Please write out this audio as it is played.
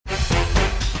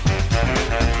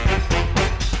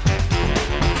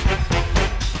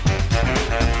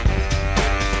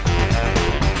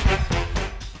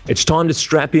It's time to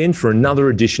strap in for another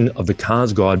edition of the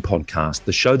Cars Guide podcast,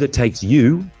 the show that takes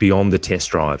you beyond the test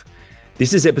drive.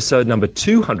 This is episode number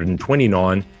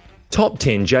 229, Top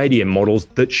 10 JDM models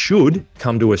that should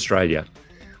come to Australia.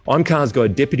 I'm Cars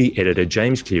Guide Deputy Editor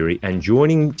James Cleary, and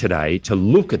joining today to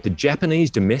look at the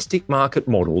Japanese domestic market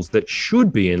models that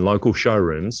should be in local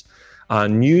showrooms are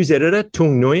News Editor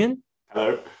Tung Nguyen.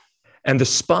 Hello. And the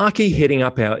Sparky heading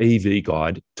up our EV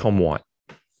guide, Tom White.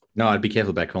 No, I'd be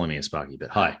careful about calling me a Sparky, but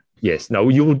hi. Yes, no,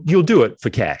 you'll do it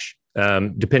for cash,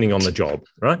 depending on the job,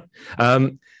 right?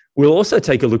 We'll also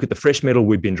take a look at the fresh metal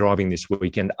we've been driving this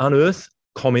week and unearth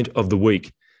comment of the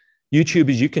week.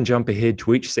 YouTubers, you can jump ahead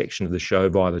to each section of the show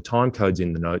via the time codes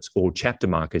in the notes or chapter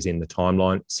markers in the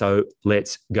timeline. So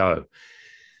let's go.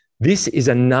 This is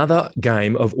another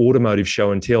game of automotive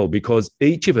show and tell because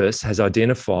each of us has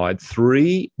identified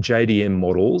 3 JDM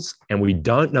models and we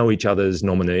don't know each other's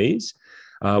nominees.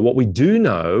 What we do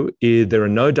know is there are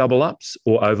no double ups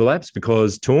or overlaps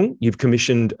because, Tung, you've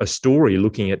commissioned a story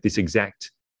looking at this exact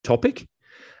topic.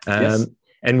 Yes.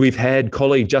 And we've had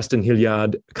colleague Justin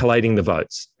Hilliard collating the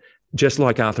votes, just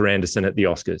like Arthur Anderson at the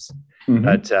Oscars. Mm-hmm.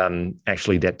 But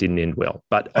actually, that didn't end well.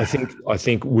 But I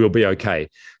think we'll be okay.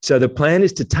 So the plan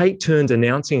is to take turns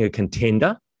announcing a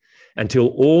contender until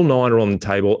all 9 are on the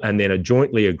table, and then a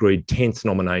jointly agreed 10th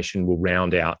nomination will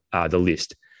round out the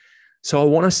list. So I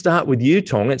want to start with you,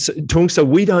 Tung. So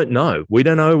we don't know. We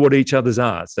don't know what each other's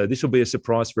are. So this will be a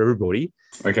surprise for everybody.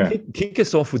 Okay. Kick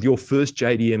us off with your first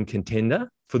JDM contender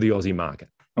for the Aussie market.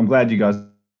 I'm glad you guys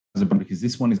are, because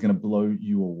this one is going to blow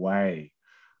you away.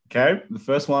 Okay. The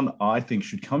first one I think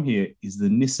should come here is the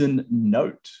Nissan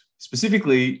Note,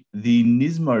 specifically the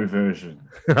Nismo version.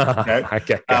 Okay.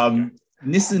 Okay.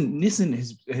 Nissan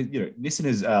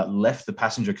has left the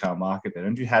passenger car market. They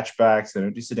don't do hatchbacks. They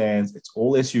don't do sedans. It's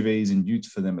all SUVs and utes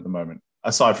for them at the moment,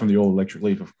 aside from the all-electric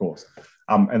Leaf, of course,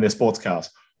 and their sports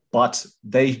cars. But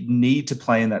they need to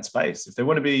play in that space. If they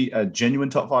want to be a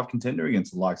genuine top 5 contender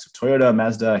against the likes of Toyota,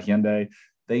 Mazda, Hyundai,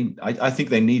 I think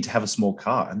they need to have a small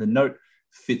car, and the Note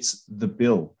fits the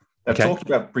bill. They've talked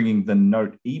about bringing the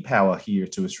Note e-Power here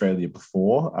to Australia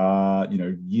before,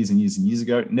 years and years and years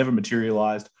ago. It never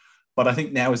materialized. But I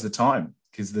think now is the time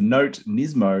because the Note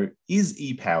Nismo is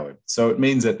e-powered. So it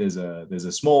means that there's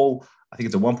a small, I think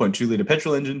it's a 1.2 litre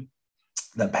petrol engine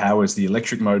that powers the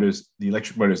electric motors. The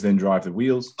electric motors then drive the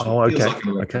wheels. So it feels like an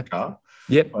electric car.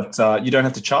 Yep. But you don't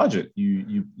have to charge it.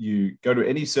 You go to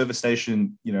any service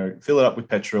station, fill it up with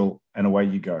petrol and away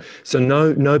you go. So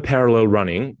no parallel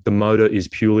running. The motor is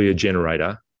purely a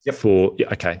generator. Yep.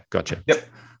 Okay, gotcha. Yep.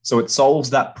 So it solves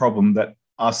that problem that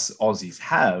us Aussies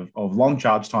have of long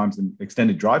charge times and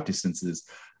extended drive distances.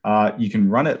 You can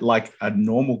run it like a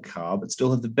normal car, but still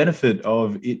have the benefit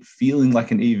of it feeling like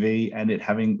an EV and it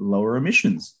having lower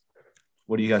emissions.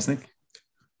 What do you guys think?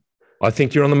 I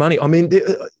think you're on the money. I mean,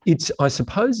 I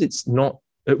suppose it's not.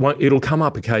 It'll come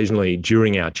up occasionally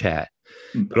during our chat,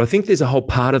 but I think there's a whole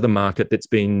part of the market that's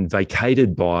been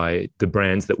vacated by the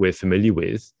brands that we're familiar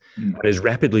with. And is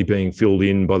rapidly being filled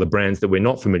in by the brands that we're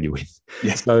not familiar with.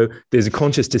 Yes. So there's a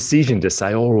conscious decision to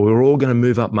say, we're all going to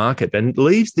move up market, and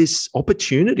leaves this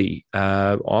opportunity,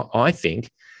 I think,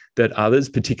 that others,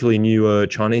 particularly newer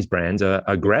Chinese brands,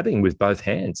 are grabbing with both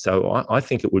hands. So I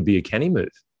think it would be a canny move.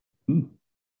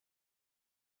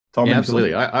 Tom, yeah,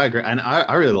 absolutely. I agree. And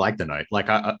I really like the Note. Like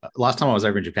last time I was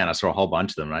over in Japan, I saw a whole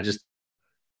bunch of them, and I just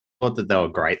thought that they were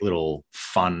great little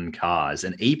fun cars.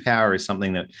 And e-Power is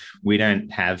something that we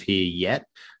don't have here yet.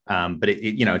 But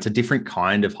it's a different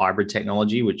kind of hybrid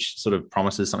technology, which sort of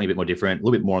promises something a bit more different, a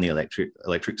little bit more on the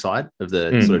electric side of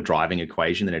the sort of driving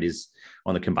equation than it is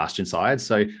on the combustion side.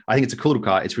 So I think it's a cool little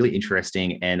car. It's really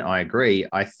interesting. And I agree.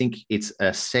 I think it's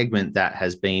a segment that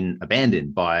has been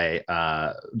abandoned by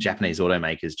Japanese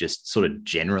automakers just sort of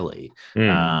generally.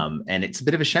 And it's a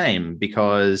bit of a shame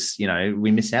because, we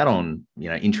miss out on,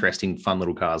 interesting, fun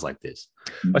little cars like this.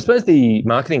 I suppose the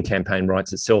marketing campaign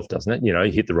writes itself, doesn't it? You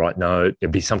hit the right note.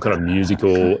 It'd be some kind of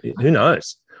musical, who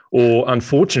knows? Or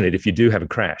unfortunate if you do have a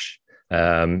crash.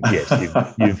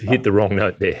 Yes, you've hit the wrong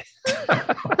note there.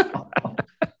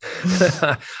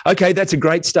 Okay, that's a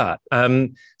great start.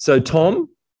 So, Tom,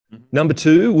 number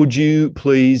 2, would you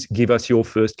please give us your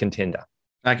first contender?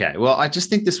 Okay, well, I just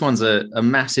think this one's a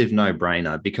massive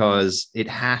no-brainer because it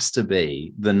has to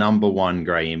be the number 1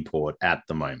 grey import at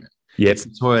the moment. Yep. It's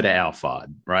the Toyota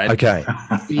Alphard, right? Okay.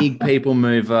 Big people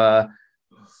mover.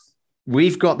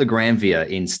 We've got the Granvia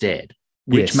instead,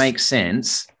 which makes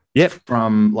sense. Yep.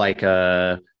 From like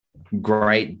a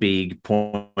great big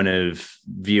point of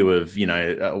view of,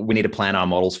 we need to plan our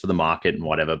models for the market and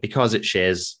whatever, because it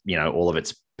shares, all of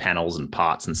its panels and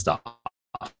parts and stuff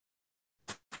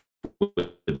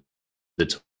the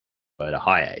Toyota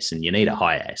Hiace, and you need a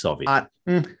Hiace, obviously.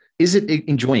 But is it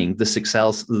enjoying the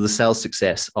sales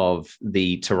success of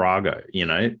the Tarago? You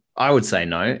know, I would say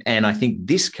no. And I think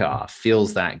this car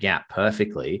fills that gap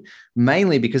perfectly,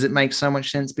 mainly because it makes so much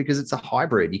sense because it's a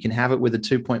hybrid. You can have it with a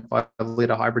 2.5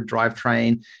 liter hybrid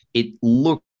drivetrain. It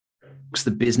looks the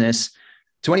business.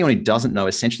 To anyone who doesn't know,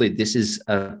 essentially, this is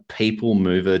a people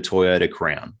mover Toyota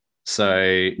Crown.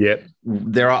 So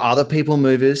there are other people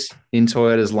movers in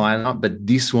Toyota's lineup, but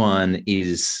this one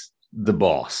is the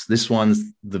boss. This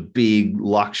one's the big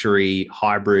luxury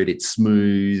hybrid. It's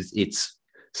smooth. It's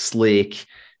slick.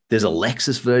 There's a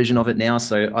Lexus version of it now.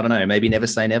 So I don't know, maybe never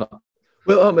say never.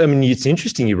 Well, I mean, it's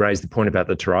interesting you raised the point about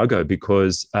the Tarago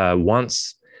because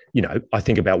once, you know, I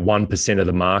think about 1% of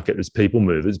the market was people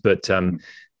movers, but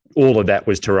all of that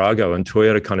was Tarago, and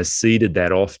Toyota kind of ceded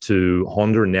that off to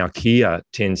Honda, and now Kia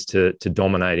tends to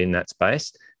dominate in that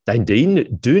space. They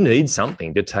do need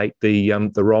something to take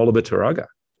the role of a Tarago.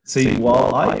 See,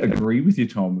 while I agree with you,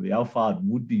 Tom, the Alphard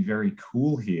would be very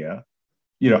cool here.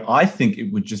 You know, I think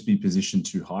it would just be positioned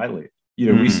too highly.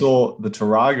 You know, we saw the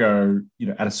Tarago, you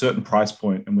know, at a certain price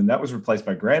point, and when that was replaced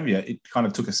by Granvia, it kind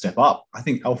of took a step up. I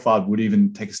think Alphard would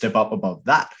even take a step up above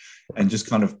that and just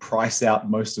kind of price out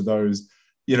most of those,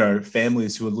 you know,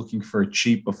 families who are looking for a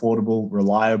cheap, affordable,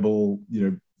 reliable, you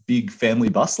know, big family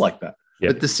bus like that.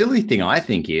 But the silly thing I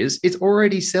think is it's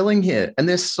already selling here and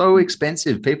they're so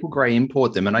expensive. People grey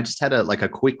import them. And I just had a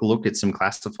quick look at some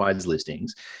classifieds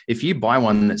listings. If you buy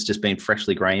one that's just been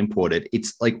freshly grey imported,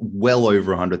 it's like well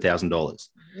over $100,000.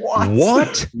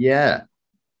 What? Yeah.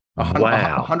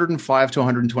 Wow. $105,000 to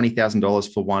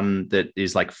 $120,000 for one that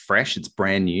is like fresh. It's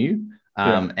brand new.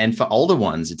 And for older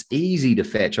ones, it's easy to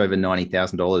fetch over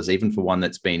 $90,000, even for one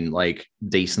that's been like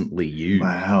decently used.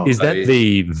 Wow. Is that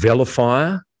the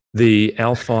Velifier? The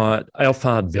Alphard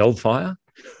Velifier?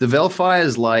 The Velifier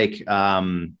is like,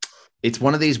 it's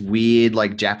one of these weird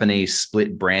like Japanese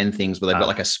split brand things where they've got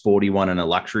like a sporty one and a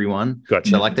luxury one.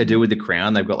 Gotcha. So like they do with the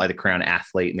Crown, they've got like the Crown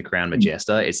Athlete and the Crown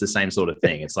Majesta. It's the same sort of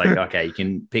thing. It's like, okay, you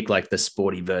can pick like the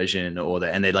sporty version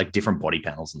and they're like different body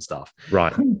panels and stuff.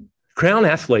 Right. Crown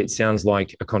Athlete sounds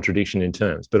like a contradiction in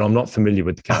terms, but I'm not familiar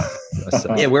with the car.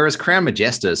 Yeah, whereas Crown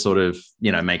Majesta sort of,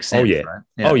 you know, makes sense. Right?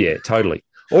 Yeah. Oh, yeah, totally.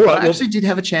 All right. I actually did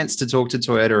have a chance to talk to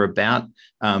Toyota about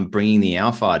bringing the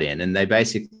Alphard in, and they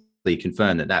basically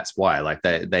confirmed that that's why. Like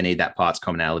they need that parts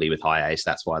commonality with Hiace.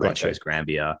 That's why they chose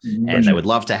Granvia, and they would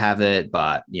love to have it,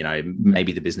 but you know,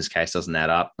 maybe the business case doesn't add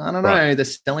up. I don't know. They're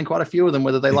selling quite a few of them,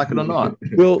 whether they like it or not.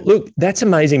 Well, look, that's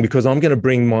amazing because I'm going to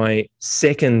bring my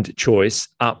second choice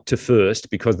up to first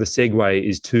because the segue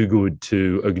is too good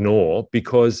to ignore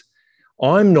because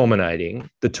I'm nominating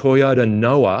the Toyota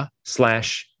Noah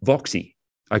 /Voxy.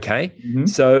 Okay.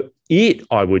 So it,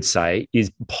 I would say,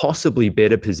 is possibly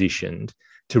better positioned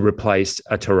to replace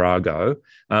a Tarago.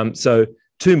 So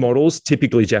two models,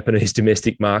 typically Japanese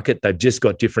domestic market. They've just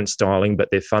got different styling, but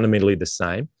they're fundamentally the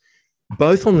same.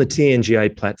 Both on the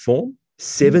TNGA platform,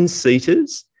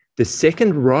 7-seaters. The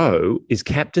second row is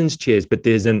captain's chairs, but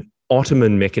there's an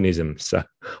Ottoman mechanism. So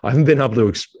I haven't been able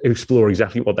to explore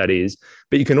exactly what that is,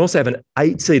 but you can also have an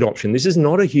 8-seat option. This is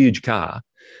not a huge car.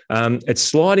 It's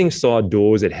sliding side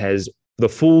doors. It has the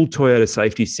full Toyota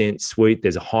Safety Sense suite.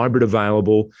 There's a hybrid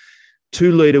available,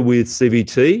 2-litre with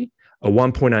CVT, a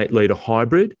 1.8-litre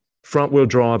hybrid, front-wheel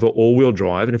drive or all-wheel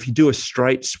drive. And if you do a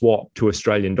straight swap to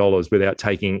Australian dollars without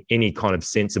taking any kind of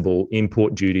sensible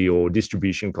import duty or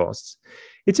distribution costs,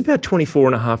 it's about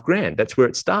 24.5 grand. That's where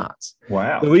it starts.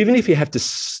 Wow. So even if you have to,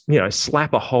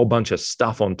 slap a whole bunch of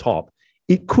stuff on top,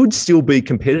 it could still be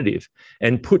competitive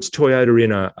and puts Toyota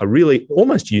in a really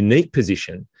almost unique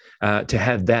position to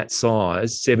have that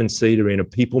size 7-seater in a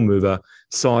people mover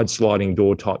side sliding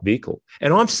door type vehicle.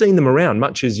 And I've seen them around,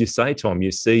 much as you say, Tom.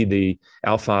 You see the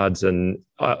Alphards and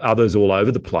others all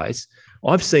over the place.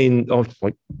 I've seen,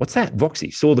 like, what's that?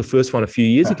 Voxy. Saw the first one a few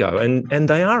years ago, and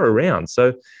they are around.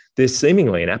 So there's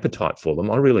seemingly an appetite for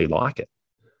them. I really like it.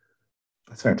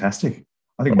 That's fantastic.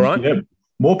 I think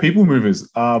more people movers.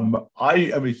 I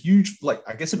am a huge,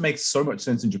 I guess it makes so much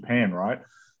sense in Japan, right?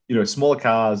 You know, smaller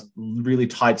cars, really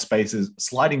tight spaces,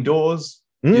 sliding doors,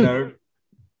 you know,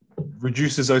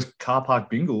 reduces those car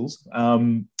park bingles.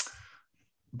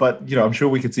 But, you know, I'm sure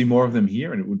we could see more of them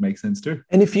here and it would make sense too.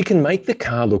 And if you can make the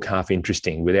car look half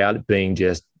interesting without it being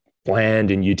just bland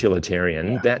and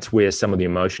utilitarian, that's where some of the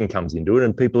emotion comes into it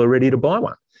and people are ready to buy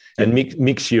one and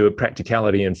mix your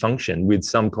practicality and function with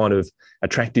some kind of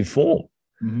attractive form.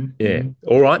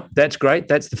 All right, that's great.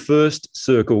 That's the first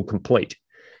circle complete.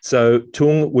 So,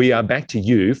 Tung, we are back to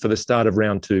you for the start of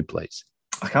round 2, please.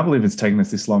 I can't believe it's taken us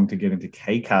this long to get into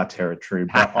K-car territory,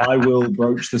 but I will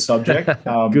broach the subject.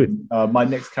 Good. My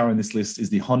next car on this list is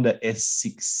the Honda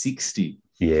S660.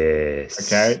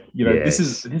 Yes. Okay. Yes.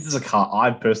 This is a car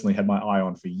I've personally had my eye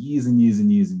on for years and years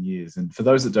and years and years. And for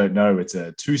those that don't know, it's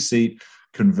a 2-seat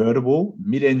convertible,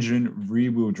 mid-engine,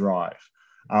 rear-wheel drive.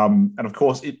 And of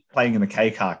course, it playing in the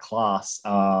K-car class,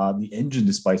 the engine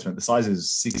displacement, the size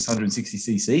is 660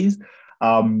 cc's,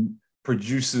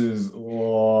 produces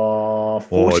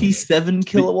 47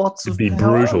 kilowatts of It'd be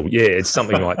power. brutal. Yeah, it's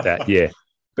something like that. Yeah.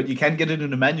 But you can get it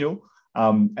in a manual.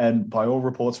 And by all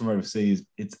reports from overseas,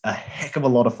 it's a heck of a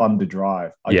lot of fun to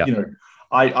drive. I'm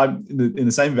in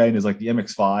the same vein as like the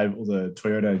MX-5 or the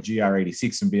Toyota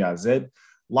GR86 and BRZ,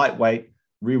 lightweight,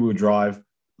 rear-wheel drive,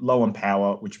 low on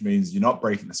power, which means you're not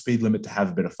breaking the speed limit to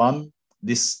have a bit of fun.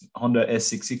 This Honda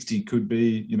S660 could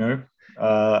be,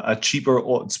 a cheaper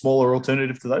or smaller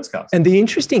alternative to those cars. And the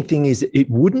interesting thing is it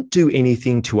wouldn't do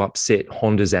anything to upset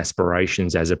Honda's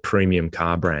aspirations as a premium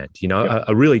car brand.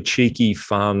 A really cheeky,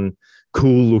 fun,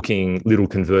 cool-looking little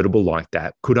convertible like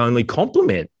that could only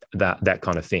complement that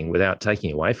kind of thing without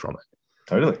taking away from it.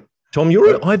 Totally. Tom,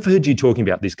 I've heard you talking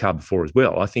about this car before as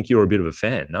well. I think you're a bit of a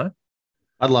fan, no?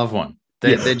 I'd love one.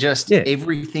 They're just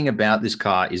everything about this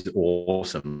car is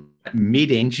awesome.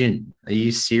 Mid-engine, are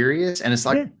you serious? And it's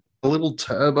like a little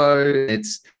turbo.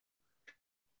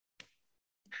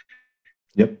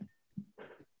 Yep.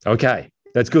 Okay,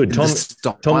 that's good. Tom,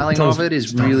 the styling of it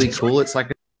is really cool. It's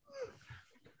like,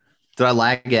 did I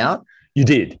lag out? You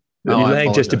did. You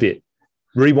lagged just a bit.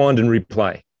 Rewind and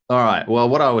replay. All right. Well,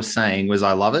 what I was saying was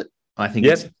I love it. I think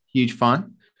it's huge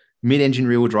fun. Mid-engine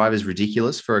rear-wheel drive is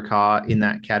ridiculous for a car in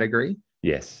that category.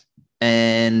 Yes.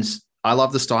 And I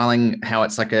love the styling, how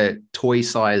it's like a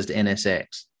toy-sized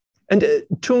NSX. And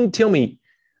Tung, tell me,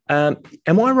 am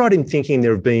I right in thinking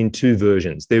there have been 2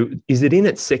 versions? Is it in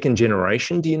its second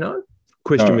generation? Do you know?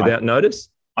 Question without notice.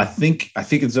 I think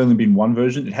it's only been one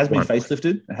version. It has been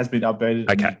facelifted. It has been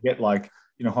updated. Okay. You get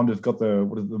Honda's got the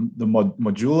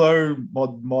modulo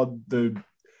mod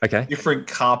different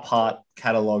car part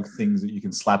catalog things that you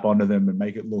can slap onto them and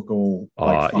make it look all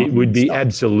it would be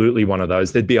absolutely one of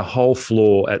those. There'd be a whole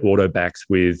floor at Autobacks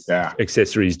with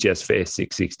accessories just for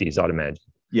S660s, I'd imagine.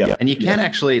 Yeah. And you can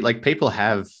actually, people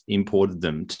have imported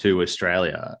them to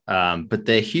Australia, but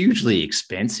they're hugely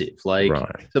expensive.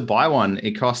 To buy one,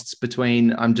 it costs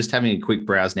between, I'm just having a quick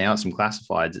browse now at some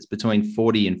classifieds, it's between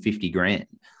 40 and 50 grand.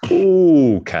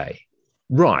 Okay.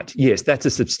 Right. Yes, that's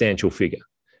a substantial figure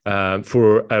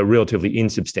for a relatively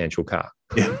insubstantial car.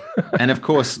 Yeah. And of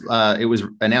course, it was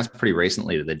announced pretty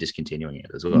recently that they're discontinuing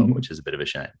it as well, which is a bit of a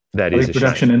shame. That is a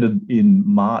production shame. Ended in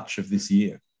March of this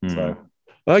year. So.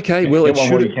 Okay, well,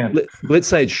 let's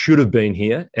say it should have been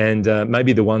here, and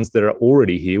maybe the ones that are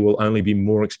already here will only be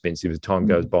more expensive as time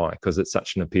goes by because it's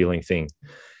such an appealing thing.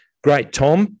 Great.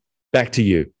 Tom, back to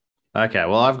you. Okay,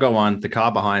 well, I've got one, the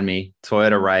car behind me,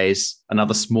 Toyota Race,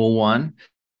 another small one.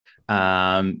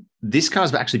 This car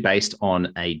is actually based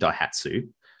on a Daihatsu.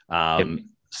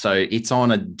 So it's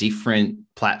on a different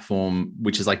platform,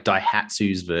 which is like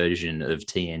Daihatsu's version of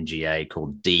TNGA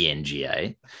called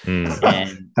DNGA. And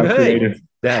how creative.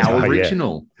 How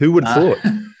original. Yeah. Who would have thought?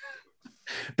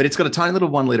 But it's got a tiny little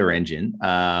 1-liter engine.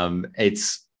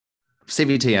 It's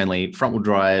CVT only, front-wheel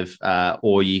drive,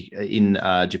 or in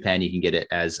Japan, you can get it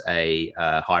as a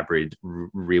hybrid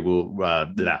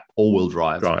rear-wheel, all-wheel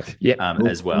drive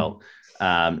as well.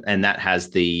 And that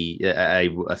has a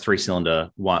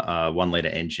 3-cylinder 1-liter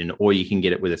engine, or you can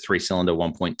get it with a 3-cylinder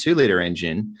 1.2-liter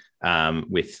engine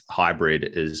with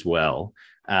hybrid as well.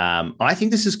 I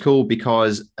think this is cool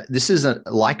because this is,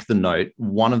 like the Note,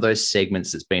 one of those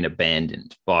segments that's been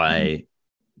abandoned by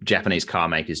Japanese car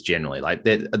makers generally. Like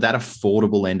that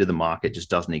affordable end of the market just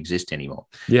doesn't exist anymore.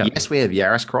 Yeah. Yes, we have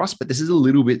Yaris Cross, but this is a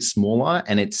little bit smaller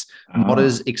and it's not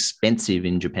as expensive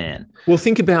in Japan. Well,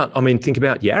 think about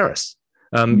Yaris.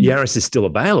 Yaris is still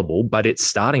available, but its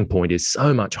starting point is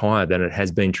so much higher than it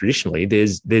has been traditionally.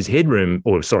 There's room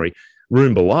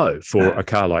below for a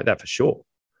car like that for sure.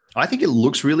 I think it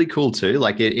looks really cool too.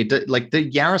 Like the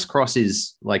Yaris Cross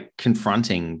is like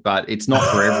confronting, but it's not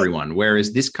for everyone.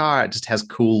 Whereas this car just has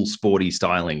cool, sporty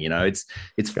styling. It's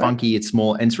funky, it's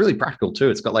small, and it's really practical too.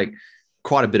 It's got like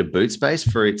quite a bit of boot space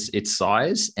for its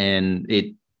size, and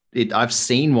I've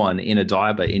seen one in a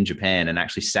Daiba in Japan and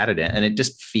actually sat in it, and it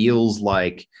just feels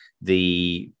like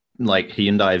the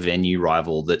Hyundai Venue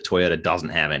rival that Toyota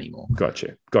doesn't have anymore.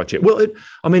 Gotcha. Well,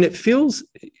 it feels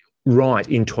right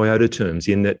in Toyota terms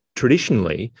in that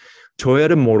traditionally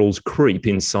Toyota models creep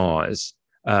in size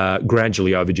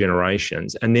gradually over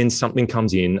generations, and then something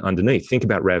comes in underneath. Think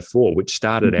about RAV4, which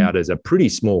started out as a pretty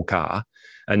small car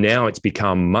And now it's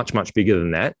become much, much bigger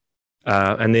than that.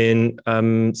 And then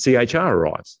CHR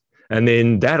arrives. And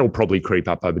then that'll probably creep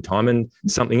up over time and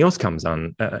something else comes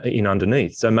in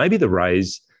underneath. So maybe the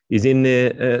Raise is in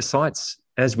their sights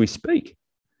as we speak.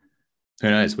 Who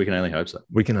knows? We can only hope so.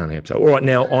 We can only hope so. All right,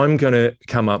 now I'm going to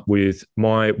come up with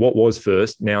what was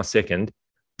first, now second,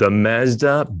 the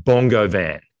Mazda Bongo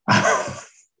van.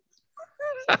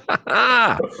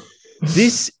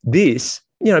 This,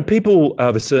 people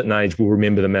of a certain age will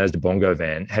remember the Mazda Bongo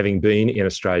van, having been in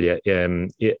Australia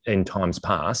in times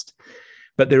past.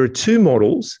 But there are two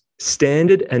models,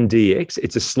 Standard and DX.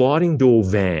 It's a sliding door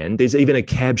van. There's even a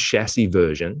cab chassis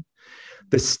version.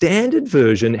 The Standard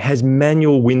version has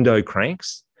manual window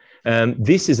cranks.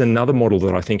 This is another model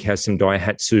that I think has some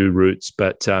Daihatsu roots,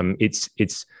 but it's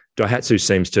Daihatsu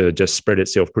seems to just spread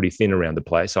itself pretty thin around the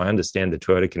place. I understand the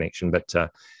Toyota connection, but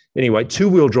anyway,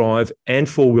 two-wheel drive and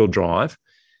four-wheel drive.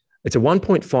 It's a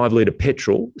 1.5 litre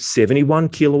petrol, 71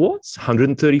 kilowatts,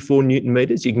 134 Newton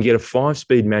meters. You can get a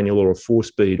 5-speed manual or a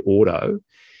 4-speed auto.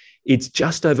 It's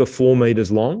just over 4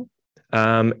 meters long.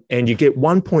 And you get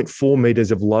 1.4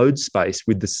 meters of load space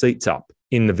with the seats up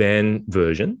in the van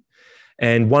version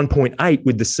and 1.8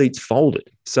 with the seats folded.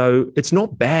 So it's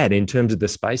not bad in terms of the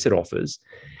space it offers.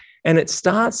 And it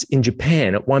starts in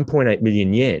Japan at 1.8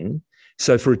 million yen.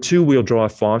 So for a two-wheel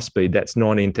drive 5-speed, that's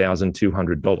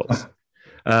 $19,200.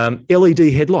 LED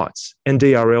headlights and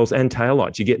DRLs and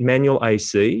taillights. You get manual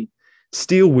AC,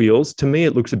 steel wheels. To me,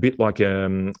 it looks a bit like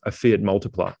a Fiat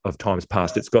Multipla of times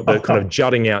past. It's got the kind of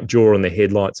jutting out jaw on the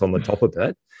headlights on the top of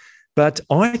it. But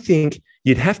I think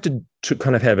you'd have to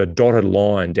kind of have a dotted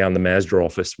line down the Mazda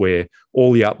office where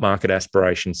all the upmarket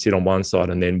aspirations sit on one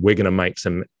side and then we're going to make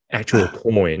some actual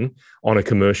coin on a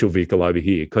commercial vehicle over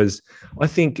here. Because I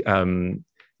think,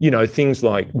 things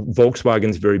like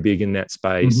Volkswagen's very big in that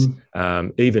space. Mm-hmm.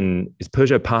 Even is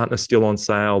Peugeot Partner still on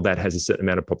sale? That has a certain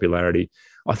amount of popularity.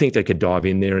 I think they could dive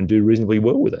in there and do reasonably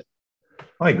well with it.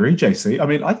 I agree, JC. I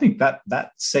mean, I think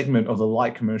that segment of the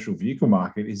light commercial vehicle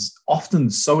market is often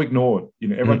so ignored.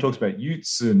 Everyone talks about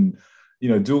utes and,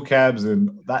 dual cabs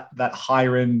and that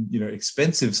higher end,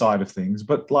 expensive side of things.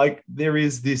 But there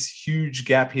is this huge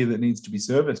gap here that needs to be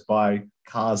serviced by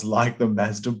cars like the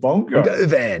Mazda Bongo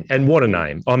van. And what a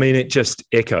name. I mean, it just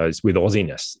echoes with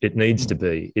Aussiness. It needs to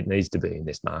be in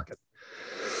this market.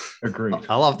 Agreed.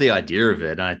 I love the idea of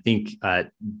it. And I think,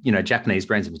 Japanese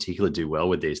brands in particular do well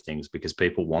with these things because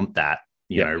people want that,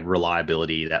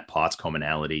 reliability, that parts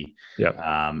commonality.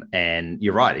 And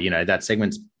you're right. That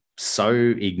segment's so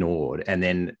ignored. And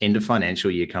then end of financial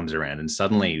year comes around and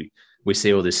suddenly we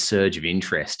see all this surge of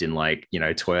interest in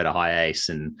Toyota Hiace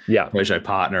and Peugeot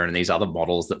Partner and these other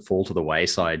models that fall to the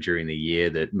wayside during the year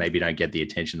that maybe don't get the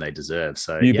attention they deserve.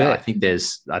 So I think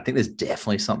there's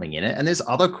definitely something in it. And there's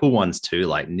other cool ones too,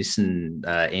 like Nissan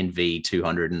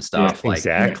NV200 and stuff.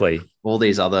 Exactly. All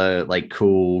these other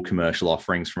cool commercial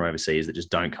offerings from overseas that just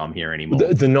don't come here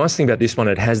anymore. The nice thing about this one,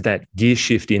 it has that gear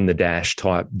shift in the dash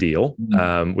type deal,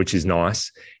 which is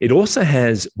nice. It also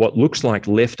has what looks like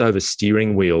leftover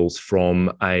steering wheels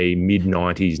from a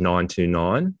mid-90s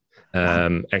 929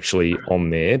 actually on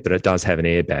there, but it does have an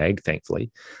airbag, thankfully.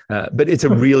 But it's a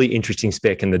really interesting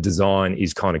spec and the design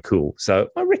is kind of cool. So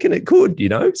I reckon it could,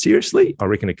 seriously, I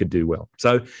reckon it could do well.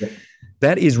 So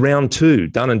that is round 2,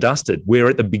 done and dusted. We're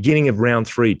at the beginning of round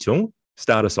 3, Tung.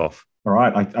 Start us off. All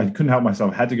right. I couldn't help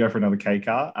myself. I had to go for another K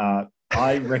car.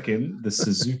 I reckon the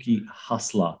Suzuki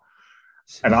Hustler.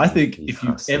 And I think if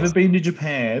you've ever been to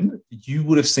Japan, you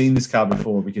would have seen this car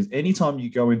before because anytime you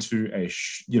go into a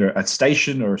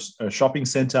station or a shopping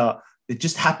center, it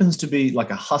just happens to be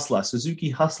like a Hustler, Suzuki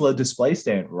Hustler display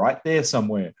stand right there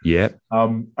somewhere. Yeah. I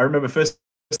remember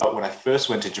when I first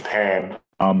went to Japan,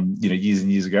 years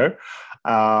and years ago.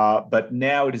 But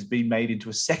now it has been made into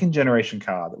a second generation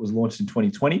car that was launched in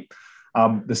 2020.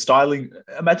 The styling,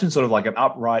 imagine sort of like an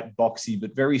upright, boxy,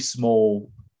 but very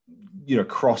small,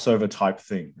 crossover type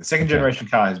thing. The second generation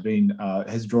car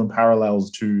has drawn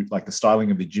parallels to the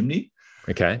styling of the Jimny.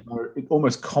 Okay. So it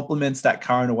almost complements that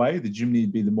car in a way. The Jimny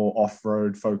would be the more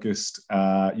off-road focused,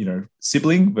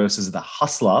 sibling versus the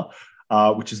Hustler,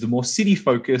 which is the more city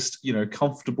focused,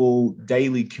 comfortable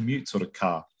daily commute sort of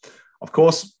car. Of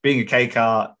course, being a K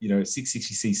car,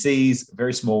 660 cc's,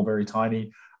 very small, very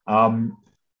tiny.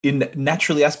 In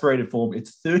naturally aspirated form,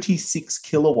 it's 36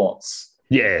 kilowatts.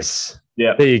 Yes.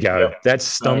 Yeah. There you go. Yeah. That's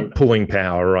stump pulling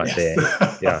power right there.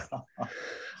 Yeah.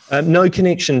 No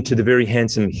connection to the very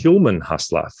handsome Hillman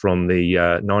Hustler from the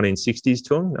 1960s,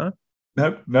 Tung? No?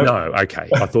 No. No. Okay.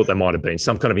 I thought there might have been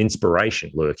some kind of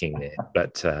inspiration lurking there,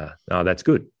 but no, that's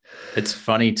good. It's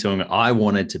funny to me. I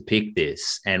wanted to pick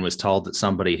this and was told that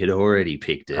somebody had already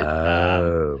picked it.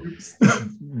 Oh.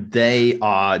 They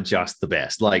are just the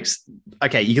best. Like,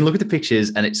 okay, you can look at the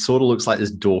pictures and it sort of looks like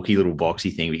this dorky little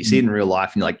boxy thing, but you see it in real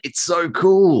life and you're like, it's so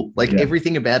cool. Like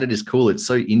everything about it is cool. It's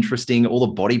so interesting. All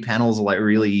the body panels are like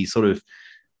really sort of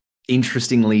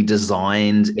interestingly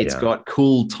designed. It's got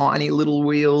cool tiny little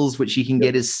wheels which you can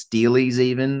get as steelies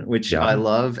even, which I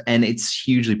love, and it's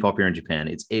hugely popular in Japan.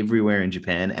 It's everywhere in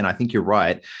Japan, and I think you're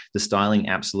right, the styling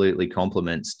absolutely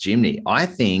complements Jimny. I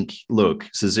think, look,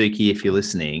 Suzuki, if you're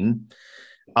listening,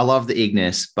 I love the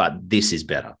Ignis, but this is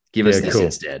better. Give us this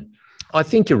instead. I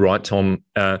think you're right, Tom.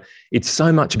 It's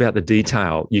so much about the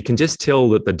detail. You can just tell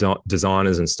that the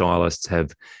designers and stylists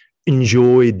have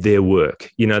enjoyed their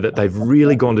work, that they've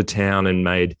really gone to town and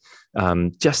made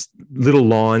just little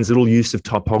lines, little use of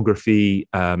typography,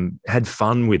 had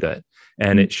fun with it,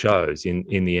 and it shows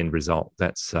in the end result.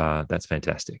 That's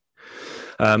fantastic.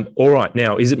 All right,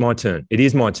 now, is it my turn? It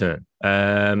is my turn.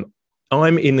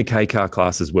 I'm in the K car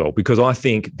class as well, because I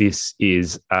think this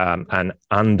is an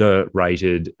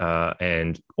underrated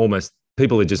and almost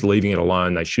people are just leaving it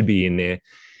alone. They should be in there.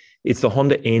 It's the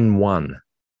Honda N1.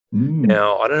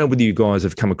 Now, I don't know whether you guys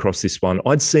have come across this one.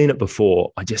 I'd seen it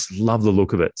before. I just love the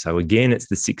look of it. So again, it's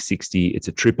the 660. It's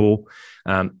a triple,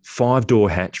 5-door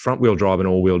hatch, front-wheel drive and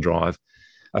all-wheel drive,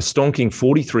 a stonking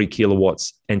 43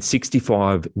 kilowatts and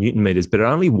 65 Newton meters, but it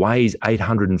only weighs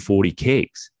 840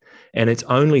 kegs, and it's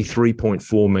only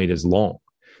 3.4 meters long.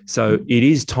 So it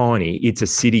is tiny. It's a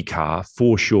city car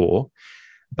for sure,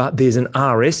 but there's an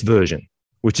RS version,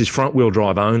 which is front-wheel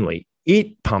drive only.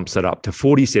 It pumps it up to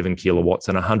 47 kilowatts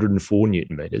and 104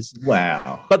 Newton meters.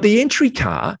 Wow. But the entry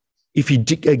car, if you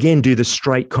again do the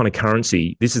straight kind of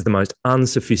currency, this is the most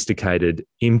unsophisticated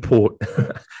import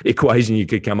equation you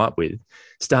could come up with,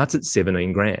 starts at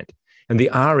 17 grand. And the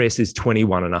RS is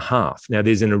 21 and a half. Now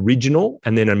there's an original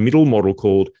and then a middle model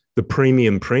called the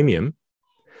Premium,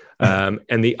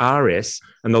 and the RS,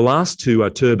 and the last two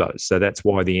are turbos. So that's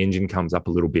why the engine comes up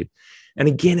a little bit. And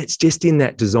again, it's just in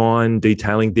that design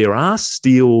detailing. There are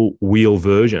steel wheel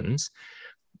versions,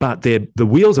 but the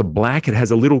wheels are black. It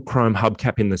has a little chrome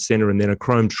hubcap in the center and then a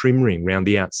chrome trim ring around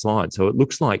the outside. So it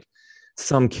looks like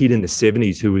some kid in the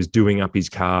 70s who was doing up his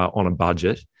car on a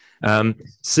budget.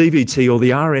 CVT or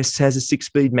the RS has a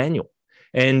 6-speed manual.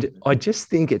 And I just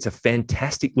think it's a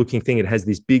fantastic looking thing. It has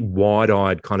this big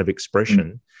wide-eyed kind of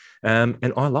expression.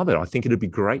 And I love it. I think it'd be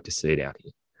great to see it out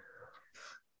here.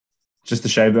 Just a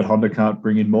shame that Honda can't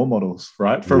bring in more models,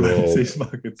 right, from overseas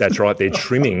markets. That's right. They're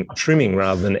trimming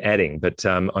rather than adding. But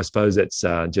I suppose that's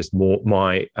just more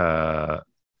my kind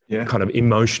of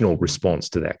emotional response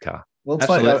to that car. Well, it's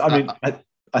funny. I mean,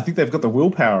 I think they've got the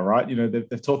willpower, right?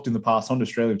 They've talked in the past, Honda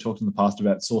Australia have talked in the past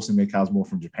about sourcing their cars more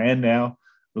from Japan now,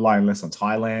 relying less on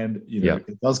Thailand.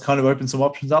 It does kind of open some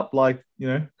options up,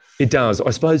 It does. I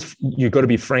suppose you've got to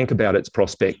be frank about its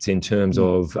prospects in terms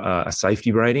of a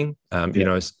safety rating.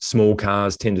 Small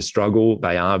cars tend to struggle.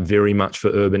 They are very much for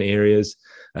urban areas.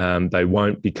 They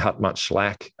won't be cut much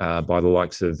slack by the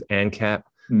likes of ANCAP.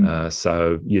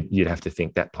 So you'd have to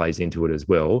think that plays into it as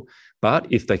well. But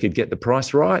if they could get the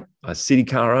price right, a city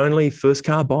car only, first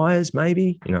car buyers,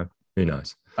 maybe, who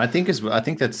knows? I think that's,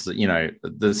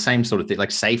 the same sort of thing.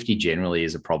 Like safety generally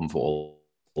is a problem for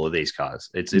all of these cars.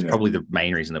 It's probably the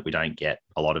main reason that we don't get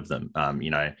a lot of them.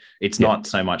 It's not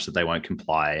so much that they won't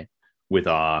comply with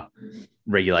our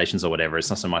regulations or whatever. It's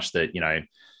not so much that,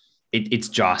 it's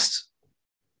just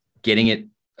getting it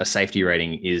a safety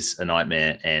rating is a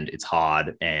nightmare, and it's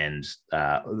hard, and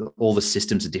all the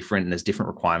systems are different, and there's different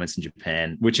requirements in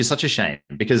Japan, which is such a shame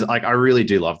because I really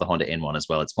do love the Honda N1 as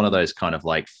well. It's one of those kind of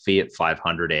like Fiat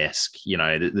 500-esque,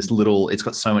 it's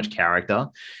got so much character.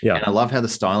 Yeah. And I love how the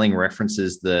styling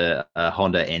references the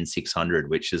Honda N600,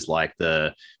 which is like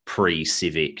the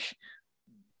pre-Civic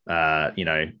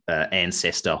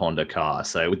ancestor Honda car.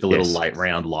 So with the little light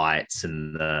round lights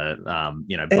and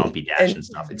the bumpy dash and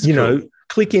stuff. It's cool.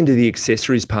 Click into the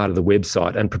accessories part of the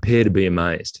website and prepare to be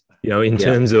amazed. In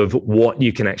terms of what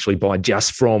you can actually buy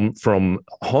just from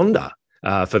Honda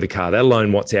for the car, let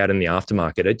alone what's out in the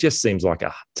aftermarket. It just seems like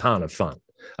a ton of fun.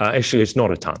 Actually, it's not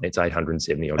a ton; it's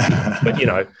 870 odd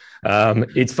kilos, but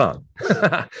it's fun.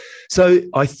 So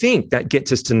I think that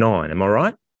gets us to 9. Am I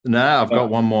right? No, I've got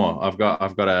one more. I've got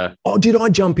a. Oh, did I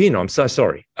jump in? I'm so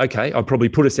sorry. Okay, I'll probably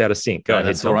put us out of sync. Go ahead.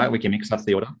 That's all right. We can mix up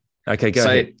the order. Okay, go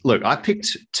ahead. Look, I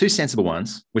picked 2 sensible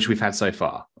ones, which we've had so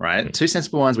far, right? 2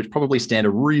 sensible ones, which probably stand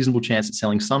a reasonable chance at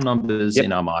selling some numbers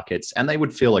in our markets, and they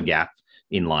would fill a gap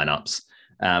in lineups.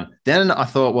 Then I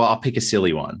thought, well, I'll pick a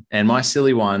silly one, and my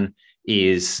silly one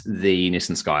is the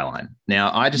Nissan Skyline.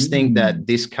 Now, I just think that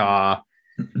this car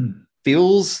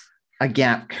fills a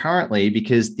gap currently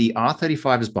because the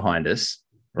R35 is behind us,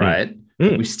 right?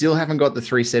 We still haven't got the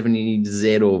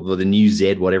 370Z or the new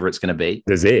Z, whatever it's going to be.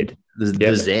 The Z.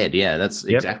 The Z, yeah, that's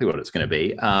exactly what it's going to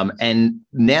be. And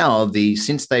now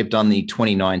since they've done the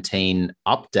 2019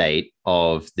 update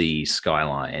of the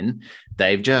Skyline,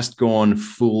 they've just gone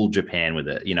full Japan with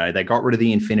it. You know, they got rid of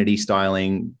the Infinity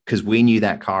styling because we knew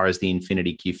that car as the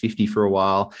Infinity Q50 for a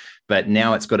while, but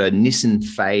now it's got a Nissan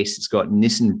face, it's got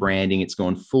Nissan branding, it's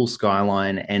gone full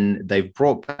Skyline, and they've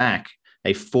brought back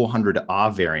a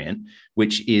 400R variant,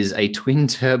 which is a twin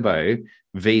turbo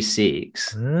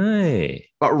V6,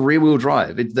 but rear wheel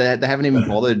drive. They haven't even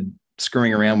bothered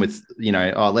screwing around with,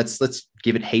 let's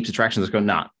give it heaps of traction. Let's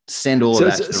go, send all of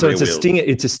that to the rear wheel.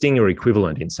 It's a Stinger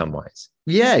equivalent in some ways.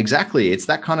 Yeah, exactly. It's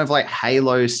that kind of like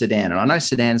halo sedan. And I know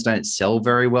sedans don't sell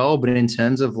very well, but in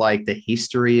terms of like the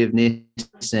history of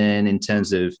Nissan, in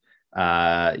terms of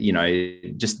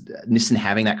just Nissan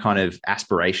having that kind of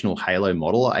aspirational halo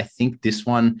model, I think this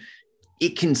one,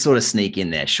 it can sort of sneak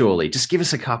in there, surely. Just give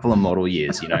us a couple of model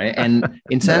years, And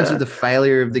in terms of the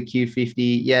failure of the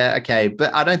Q50, yeah, okay.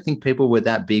 But I don't think people were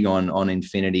that big on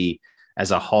Infinity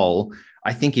as a whole.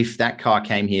 I think if that car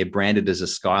came here branded as a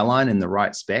Skyline in the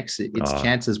right specs, its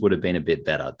chances would have been a bit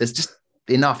better. There's just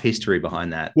enough history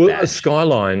behind that. Well, a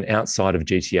Skyline outside of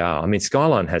GTR, I mean,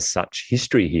 Skyline has such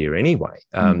history here anyway.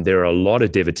 There are a lot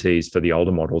of devotees for the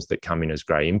older models that come in as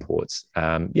grey imports.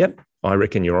 Yep, I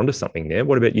reckon you're onto something there.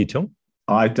 What about you, Tom?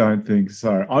 I don't think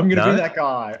so. I'm going to be that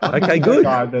guy. Okay, good.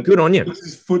 Good on you. Puts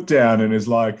his foot down and is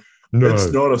like, no,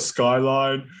 it's not a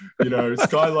Skyline.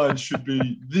 Skyline should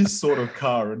be this sort of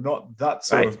car and not that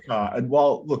sort of car. And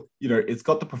while, look, it's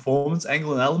got the performance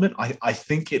angle and element, I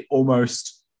think it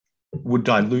almost would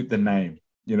dilute the name,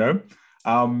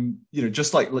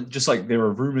 just like there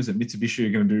are rumors that Mitsubishi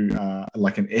are going to do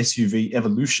like an SUV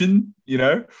evolution,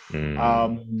 and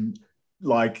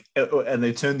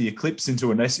they turn the Eclipse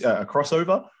into a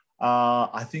crossover.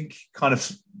 I think kind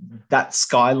of that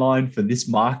Skyline for this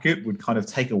market would kind of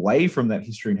take away from that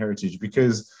history and heritage,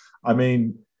 because I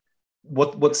mean,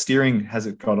 what steering has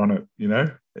it got on it?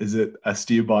 Is it a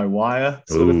steer-by-wire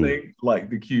sort of thing like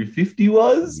the Q50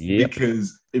 was? Yep.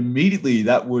 Because immediately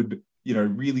that would,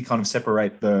 really kind of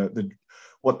separate the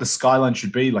what the Skyline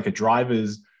should be, like a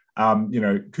driver's,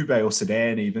 coupe or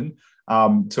sedan even,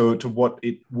 to what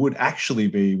it would actually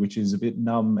be, which is a bit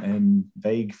numb and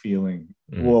vague feeling.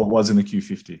 Well, it was in the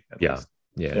Q50.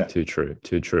 Yeah, too true.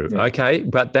 Yeah. Okay,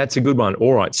 but that's a good one.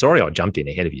 All right. Sorry, I jumped in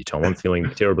ahead of you, Tom. I'm feeling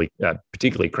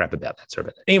particularly crap about that. Sorry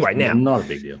about that. Anyway, now. Not a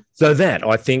big deal. So that,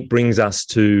 I think, brings us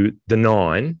to the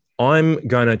 9. I'm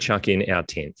going to chuck in our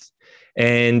 10th.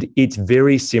 And it's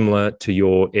very similar to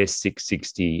your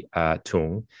S660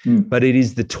 Tung, but it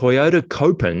is the Toyota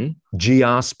Copen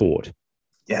GR Sport.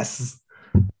 Yes.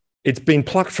 It's been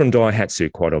plucked from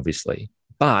Daihatsu, quite obviously,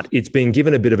 but it's been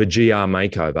given a bit of a GR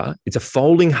makeover. It's a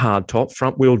folding hardtop,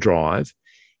 front-wheel drive.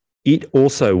 It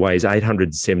also weighs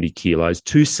 870 kilos,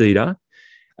 2-seater.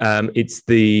 It's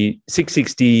the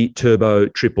 660 turbo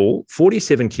triple,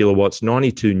 47 kilowatts,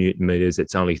 92 Newton meters.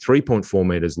 It's only 3.4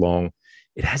 meters long.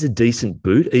 It has a decent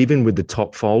boot, even with the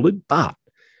top folded, but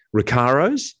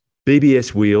Recaros,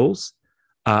 BBS wheels,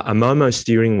 a Momo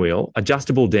steering wheel,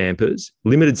 adjustable dampers,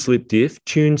 limited slip diff,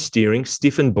 tuned steering,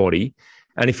 stiffened body.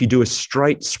 And if you do a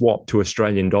straight swap to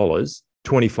Australian dollars,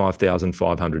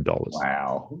 $25,500.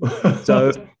 Wow.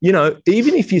 So,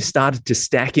 even if you started to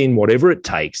stack in whatever it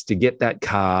takes to get that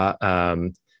car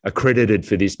accredited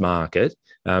for this market,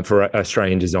 for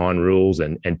Australian design rules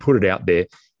and put it out there,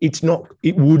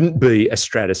 it wouldn't be a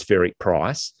stratospheric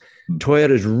price.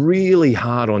 Toyota's really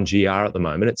hard on GR at the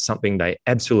moment. It's something they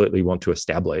absolutely want to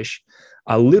establish.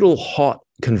 A little hot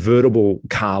convertible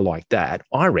car like that,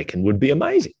 I reckon, would be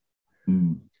amazing.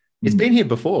 It's been here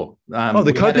before.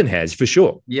 The Copen has, for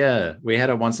sure. Yeah, we had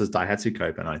it once as Daihatsu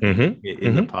Copen, I think,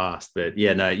 in the past. But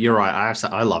yeah, no, you're right.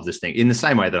 I love this thing in the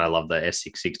same way that I love the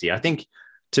S660. I think,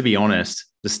 to be honest,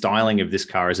 the styling of this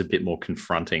car is a bit more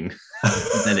confronting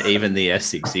than even the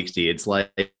S660. It's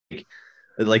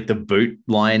like the boot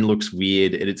line looks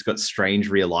weird and it's got strange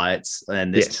rear lights,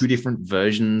 and there's 2 different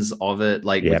versions of it,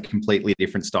 with completely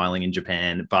different styling in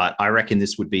Japan. But I reckon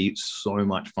this would be so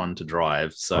much fun to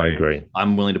drive. So I agree.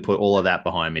 I'm willing to put all of that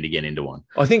behind me to get into one.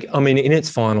 I think, in its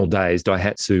final days,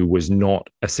 Daihatsu was not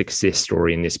a success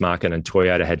story in this market, and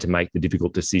Toyota had to make the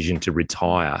difficult decision to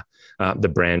retire the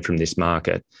brand from this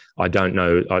market. I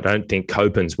don't think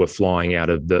Copens were flying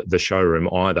out of the showroom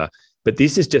either. But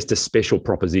this is just a special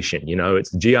proposition.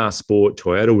 It's the GR Sport.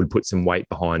 Toyota would put some weight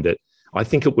behind it. I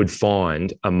think it would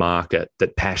find a market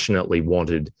that passionately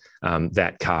wanted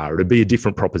that car. It'd be a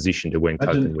different proposition to when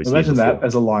Copen was here. Imagine that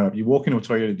as a lineup. You walk into a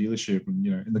Toyota dealership,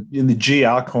 and in the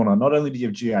GR corner, not only do you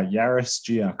have GR Yaris,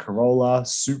 GR Corolla,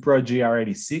 Supra,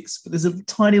 GR86, but there's a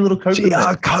tiny little Copen.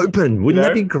 GR Copen, wouldn't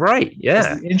that be great?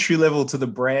 Yeah, it's the entry level to the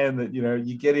brand that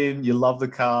you get in, you love the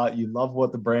car, you love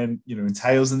what the brand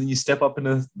entails, and then you step up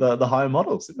into the higher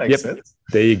models. It makes sense.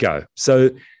 There you go. So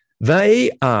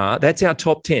that's our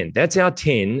top 10. That's our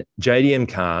 10 JDM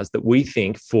cars that we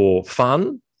think, for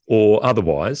fun or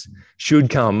otherwise, should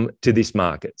come to this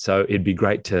market. So it'd be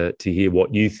great to hear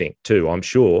what you think too. I'm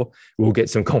sure we'll get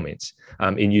some comments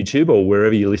in YouTube or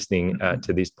wherever you're listening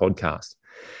to this podcast.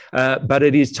 But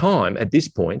it is time at this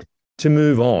point to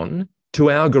move on to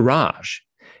our garage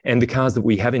and the cars that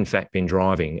we have in fact been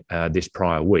driving this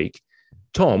prior week.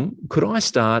 Tom, could I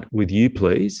start with you,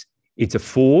 please? It's a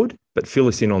Ford, but fill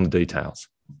us in on the details.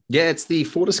 Yeah, it's the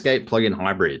Ford Escape plug-in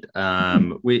hybrid,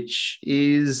 which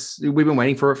we've been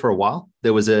waiting for it for a while.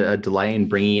 There was a delay in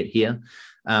bringing it here.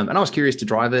 And I was curious to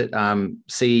drive it,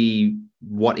 see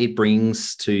what it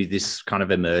brings to this kind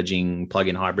of emerging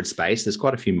plug-in hybrid space. There's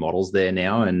quite a few models there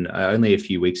now. And only a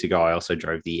few weeks ago, I also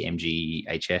drove the MG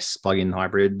HS plug-in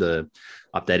hybrid, the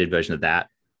updated version of that.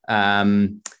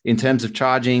 In terms of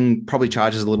charging, probably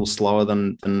charges a little slower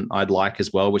than I'd like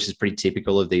as well, which is pretty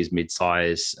typical of these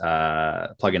mid-size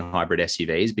plug-in hybrid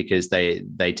SUVs, because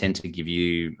they tend to give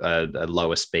you a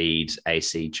lower speed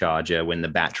AC charger when the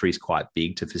battery is quite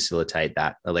big to facilitate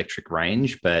that electric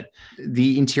range. But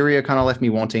the interior kind of left me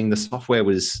wanting. The software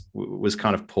was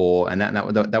kind of poor, and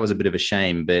that was a bit of a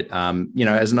shame. But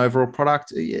as an overall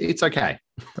product, it's okay.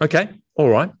 Okay, all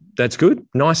right, that's good.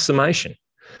 Nice summation.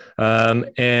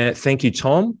 And thank you,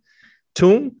 Tom.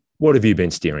 Tung, what have you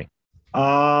been steering?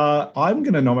 I'm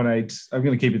going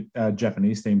to keep it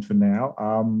Japanese themed for now.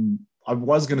 I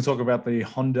was going to talk about the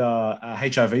Honda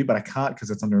HRV, but I can't because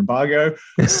it's under embargo.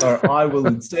 So I will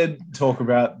instead talk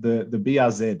about the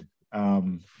BRZ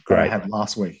that I had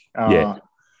last week.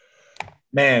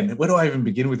 Man, where do I even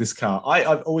begin with this car?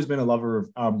 I've always been a lover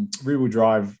of rear-wheel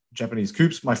drive Japanese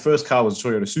coupes. My first car was a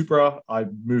Toyota Supra. I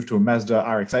moved to a Mazda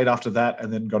RX-8 after that,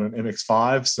 and then got an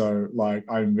MX-5. So,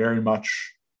 I'm very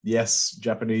much,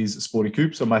 Japanese sporty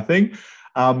coupes are my thing.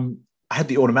 I had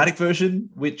the automatic version,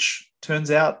 which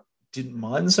turns out didn't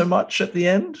mind so much at the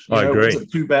end. I agree. It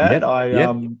wasn't too bad.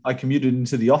 I commuted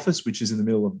into the office, which is in the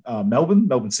middle of Melbourne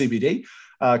CBD,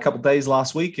 a couple of days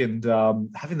last week, and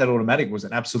having that automatic was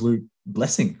an absolute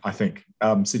blessing, I think,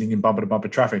 sitting in bumper-to-bumper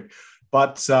traffic.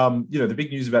 But, the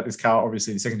big news about this car,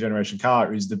 obviously the second generation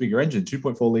car, is the bigger engine,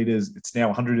 2.4 litres. It's now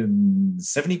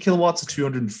 170 kilowatts,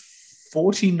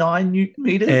 249 Newton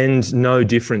meters. And no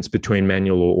difference between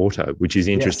manual or auto, which is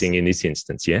interesting in this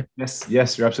instance, yeah?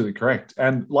 Yes, you're absolutely correct.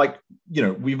 And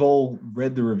we've all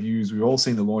read the reviews. We've all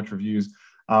seen the launch reviews.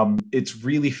 It's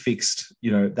really fixed,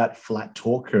 that flat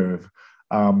torque curve.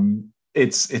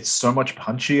 It's so much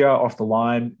punchier off the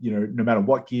line, no matter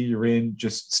what gear you're in,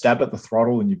 just stab at the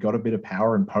throttle and you've got a bit of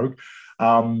power and poke.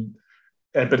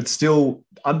 But it's still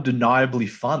undeniably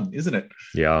fun, isn't it?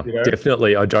 Yeah,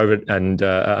 definitely. I drove it and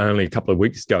only a couple of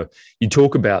weeks ago. You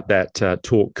talk about that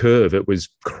torque curve. It was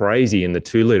crazy in the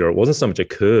 2-litre. It wasn't so much a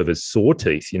curve as saw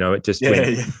teeth. It just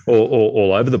went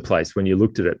all over the place. When you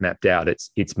looked at it mapped out,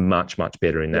 it's much, much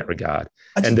better in that regard.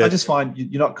 I just find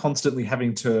you're not constantly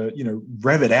having to,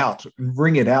 rev it out and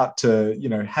ring it out to,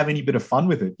 have any bit of fun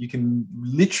with it. You can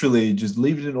literally just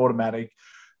leave it in automatic,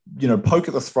 poke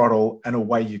at the throttle and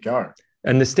away you go.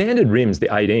 And the standard rims, the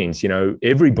 18s,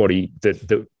 everybody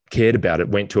that cared about it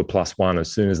went to a +1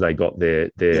 as soon as they got their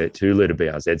 2-litre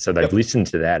BRZ. So they've listened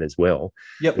to that as well.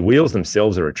 Yep. The wheels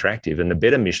themselves are attractive, and the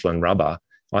better Michelin rubber,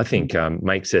 I think,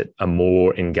 makes it a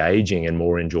more engaging and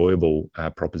more enjoyable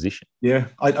proposition. Yeah,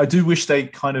 I do wish they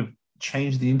kind of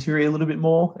changed the interior a little bit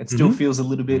more. It still feels a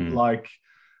little bit like,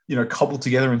 cobbled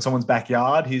together in someone's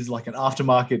backyard. Here's like an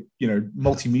aftermarket,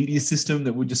 multimedia system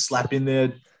that would just slap in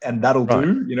there and that'll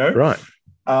do, Right.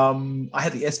 I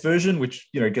had the S version, which,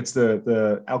 gets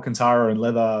the Alcantara and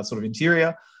leather sort of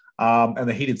interior and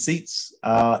the heated seats.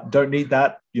 Don't need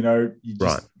that. You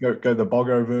just go the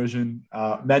Bogo version,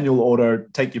 manual auto,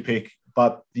 take your pick.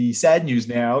 But the sad news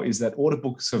now is that order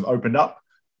books have opened up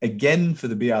again for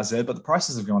the BRZ, but the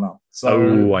prices have gone up.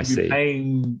 So I see.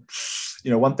 Paying,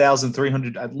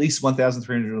 $1,300, at least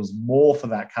 $1,300 more for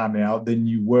that car now than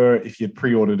you were if you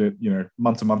pre-ordered it,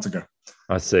 months and months ago.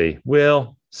 I see.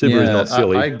 Well, Subaru's not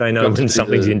silly. They know when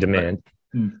something's in demand.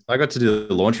 I got to do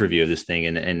the launch review of this thing,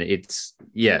 and it's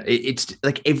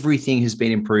like everything has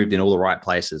been improved in all the right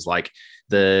places. Like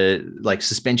the like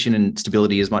suspension and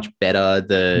stability is much better.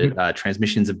 The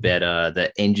transmissions are better.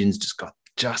 The engine's just got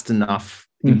just enough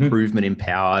improvement in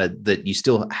power that you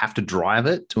still have to drive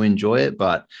it to enjoy it,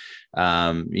 but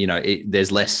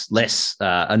there's less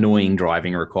annoying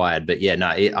driving required. But yeah, no,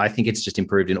 I think it's just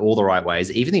improved in all the right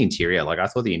ways. Even the interior, like I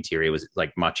thought the interior was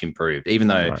like much improved, even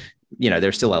though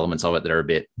there's still elements of it that are a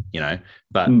bit,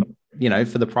 but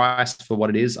for the price for what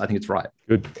it is, I think it's right.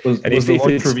 Good. Was the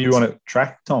launch review on it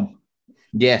track, Tom?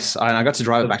 Yes, I got to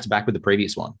drive it back to back with the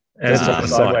previous one. And it's on the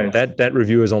site. That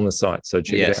review is on the site, so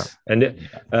check it out.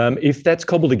 And if that's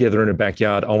cobbled together in a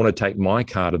backyard, I want to take my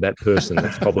car to that person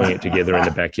that's cobbling it together in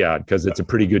the backyard, because it's a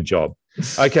pretty good job.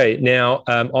 Okay, now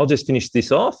I'll just finish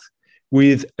this off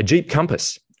with a Jeep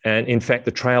Compass, and in fact,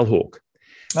 the Trailhawk.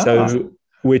 So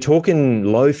we're talking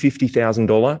low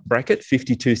 $50,000 bracket,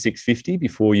 $52,650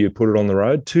 before you put it on the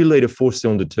road. 2-litre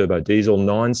 4-cylinder turbo diesel,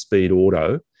 9-speed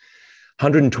auto.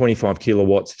 125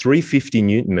 kilowatts, 350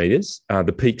 Newton meters,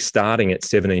 the peak starting at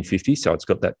 1750. So it's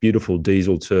got that beautiful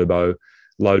diesel turbo,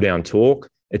 low down torque.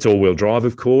 It's all-wheel drive,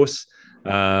 of course.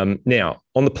 Now,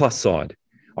 on the plus side,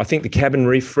 I think the cabin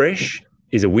refresh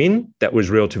is a win. That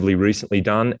was relatively recently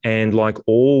done. And like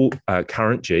all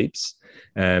current Jeeps,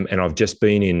 and I've just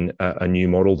been in a new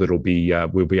model that'll be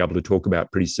we'll be able to talk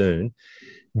about pretty soon,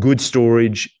 good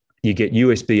storage. You get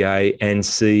USB-A and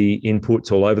C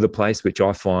inputs all over the place, which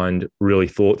I find really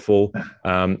thoughtful.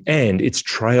 And it's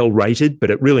trail rated,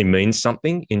 but it really means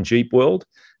something in Jeep world.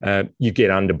 You get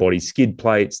underbody skid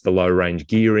plates, the low range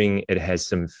gearing. It has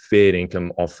some fair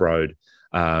income off-road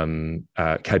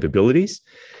capabilities.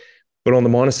 But on the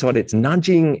minus side, it's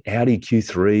nudging Audi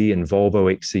Q3 and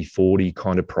Volvo XC40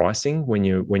 kind of pricing when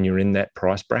you're in that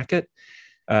price bracket.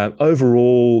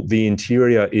 Overall, the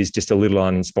interior is just a little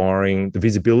uninspiring. The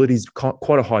visibility is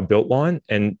quite a high belt line,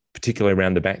 and particularly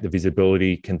around the back, the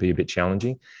visibility can be a bit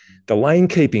challenging. The lane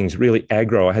keeping is really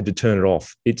aggro. I had to turn it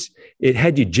off. It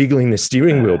had you jiggling the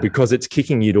steering wheel because it's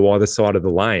kicking you to either side of the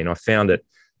lane. I found it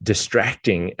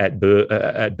distracting at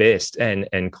best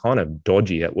and kind of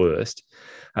dodgy at worst.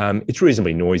 It's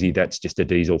reasonably noisy. That's just a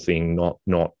diesel thing,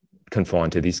 not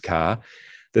confined to this car.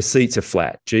 The seats are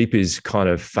flat. Jeep is kind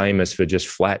of famous for just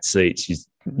flat seats. There's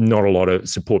not a lot of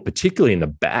support, particularly in the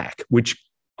back, which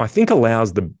I think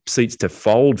allows the seats to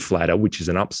fold flatter, which is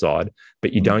an upside,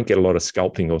 but you don't get a lot of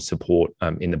sculpting or support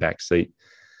in the back seat.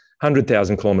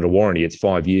 100,000 kilometre warranty, it's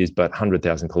 5 years, but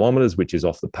 100,000 kilometres, which is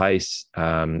off the pace.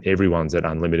 Everyone's at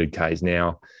unlimited Ks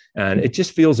now. And it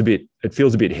just feels a bit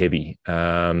heavy.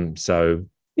 So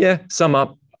yeah, sum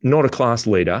up, not a class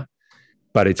leader,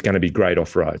 but it's going to be great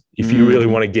off-road. If you really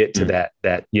want to get to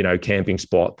that camping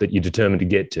spot that you're determined to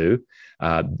get to,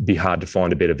 be hard to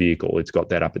find a better vehicle. It's got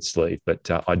that up its sleeve, but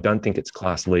I don't think it's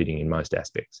class leading in most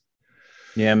aspects.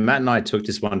 Yeah, Matt and I took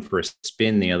this one for a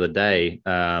spin the other day,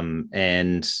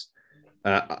 and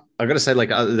I've got to say,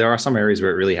 there are some areas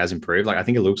where it really has improved. Like, I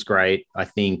think it looks great. I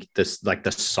think this, like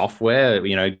the software,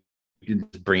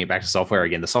 bring it back to software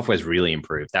again. The software's really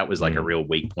improved. That was like a real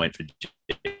weak point for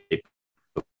Jeep.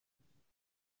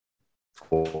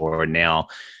 Or now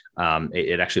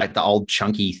it actually, like the old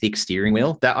chunky thick steering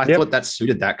wheel that I thought that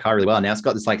suited that car really well. Now it's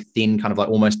got this like thin kind of like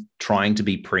almost trying to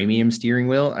be premium steering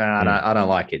wheel. I don't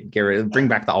like it. Bring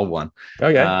back the old one.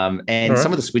 Okay. And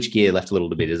some of the switch gear left a little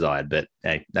to be desired, but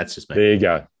hey, that's just me. There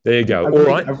you go.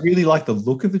 I really like the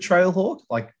look of the Trailhawk.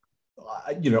 Like,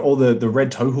 all the red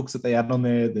tow hooks that they add on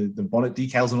there, the bonnet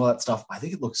decals and all that stuff. I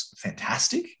think it looks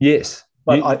fantastic. Yes.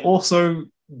 But I also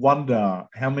wonder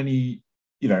how many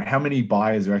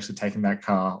buyers are actually taking that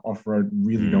car off-road,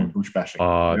 really going bush bashing.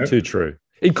 Too true.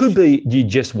 It could be you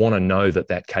just want to know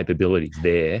that capability is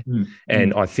there.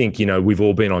 And I think, we've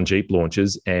all been on Jeep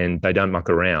launches and they don't muck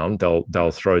around.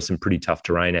 They'll throw some pretty tough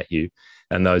terrain at you,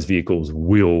 and those vehicles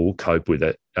will cope with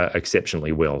it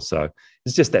exceptionally well. So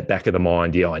it's just that back of the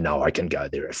mind, I know I can go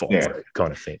there if I want,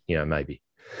 kind of thing, maybe.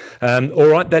 All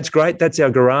right, that's great. That's our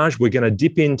garage. We're going to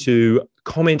dip into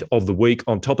comment of the week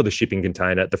on top of the shipping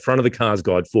container at the front of the Cars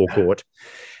Guide forecourt.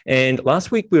 And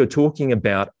last week we were talking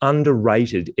about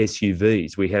underrated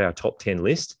SUVs. We had our top 10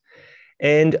 list.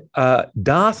 And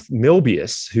Darth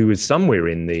Melbius, who is somewhere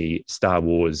in the Star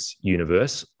Wars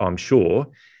universe, I'm sure,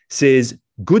 says,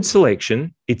 good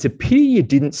selection. It's a pity you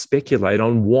didn't speculate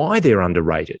on why they're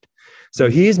underrated. So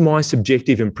here's my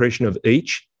subjective impression of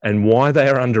each and why they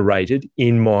are underrated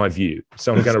in my view.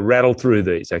 So I'm going to rattle through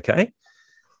these, okay?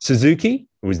 Suzuki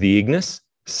was the Ignis,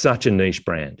 such a niche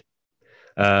brand.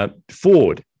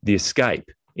 Ford, the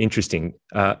Escape, interesting.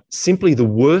 Simply the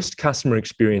worst customer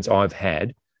experience I've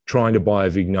had trying to buy a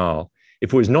Vignale.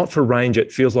 If it was not for range,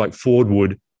 it feels like Ford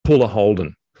would pull a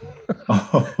Holden.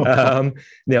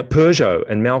 Now, Peugeot,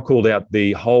 and Mal called out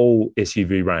the whole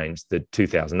SUV range, the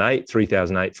 2008,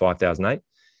 3008, 5008.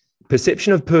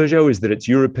 Perception of Peugeot is that it's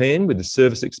European with the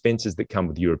service expenses that come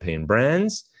with European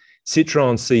brands.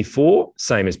 Citroën C4,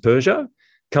 same as Peugeot,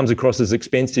 comes across as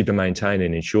expensive to maintain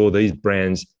and insure. These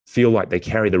brands feel like they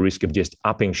carry the risk of just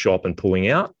upping shop and pulling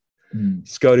out.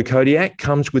 Skoda Kodiaq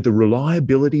comes with the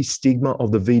reliability stigma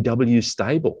of the VW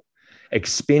stable.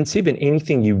 Expensive, and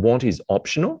anything you want is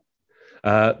optional.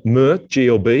 Merc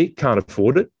GLB, can't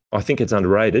afford it. I think it's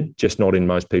underrated, just not in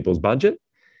most people's budget.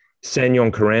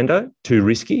 Sanyong Corando, too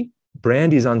risky.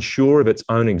 Brand is unsure of its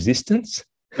own existence.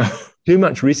 Too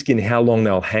much risk in how long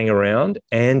they'll hang around,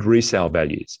 and resale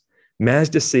values.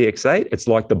 Mazda CX-8, it's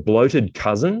like the bloated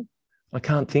cousin. I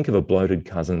can't think of a bloated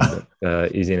cousin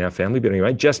that is in our family, but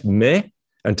anyway, just meh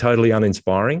and totally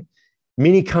uninspiring.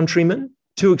 Mini Countryman,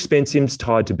 too expensive,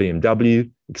 tied to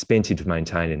BMW, expensive to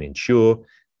maintain and insure.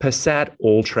 Passat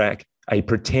All-Track, a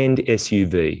pretend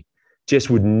SUV, just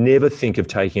would never think of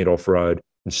taking it off-road,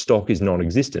 and stock is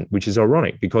non-existent, which is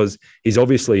ironic because he's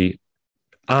obviously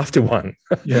after one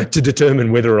to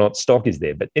determine whether or not stock is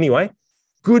there. But anyway,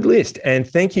 good list. And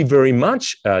thank you very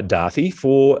much, Darthy,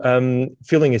 for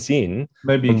filling us in.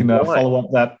 Maybe you can follow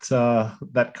up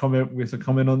that comment with a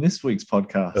comment on this week's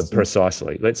podcast.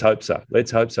 Precisely. Let's hope so.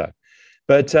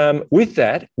 But with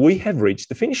that, we have reached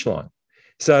the finish line.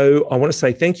 So I want to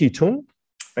say thank you, Tung.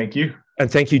 Thank you.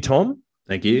 And thank you, Tom.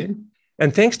 Thank you.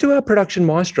 And thanks to our production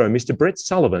maestro, Mr. Brett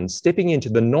Sullivan, stepping into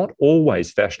the not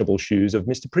always fashionable shoes of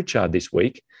Mr. Pritchard this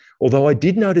week, although I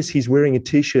did notice he's wearing a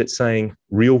T-shirt saying,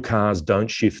 "Real cars don't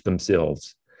shift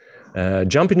themselves."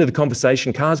 Jump into the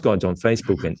conversation, Cars Guides on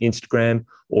Facebook and Instagram,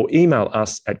 or email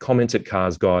us at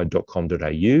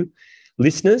comments@carsguide.com.au.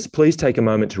 Listeners, please take a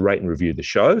moment to rate and review the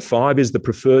show. 5 is the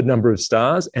preferred number of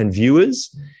stars. And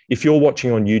viewers, if you're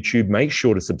watching on YouTube, make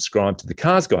sure to subscribe to the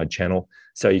Cars Guide channel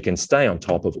so you can stay on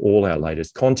top of all our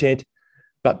latest content.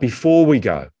 But before we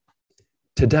go,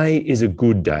 today is a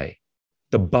good day.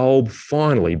 The bulb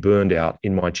finally burned out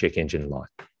in my check engine light.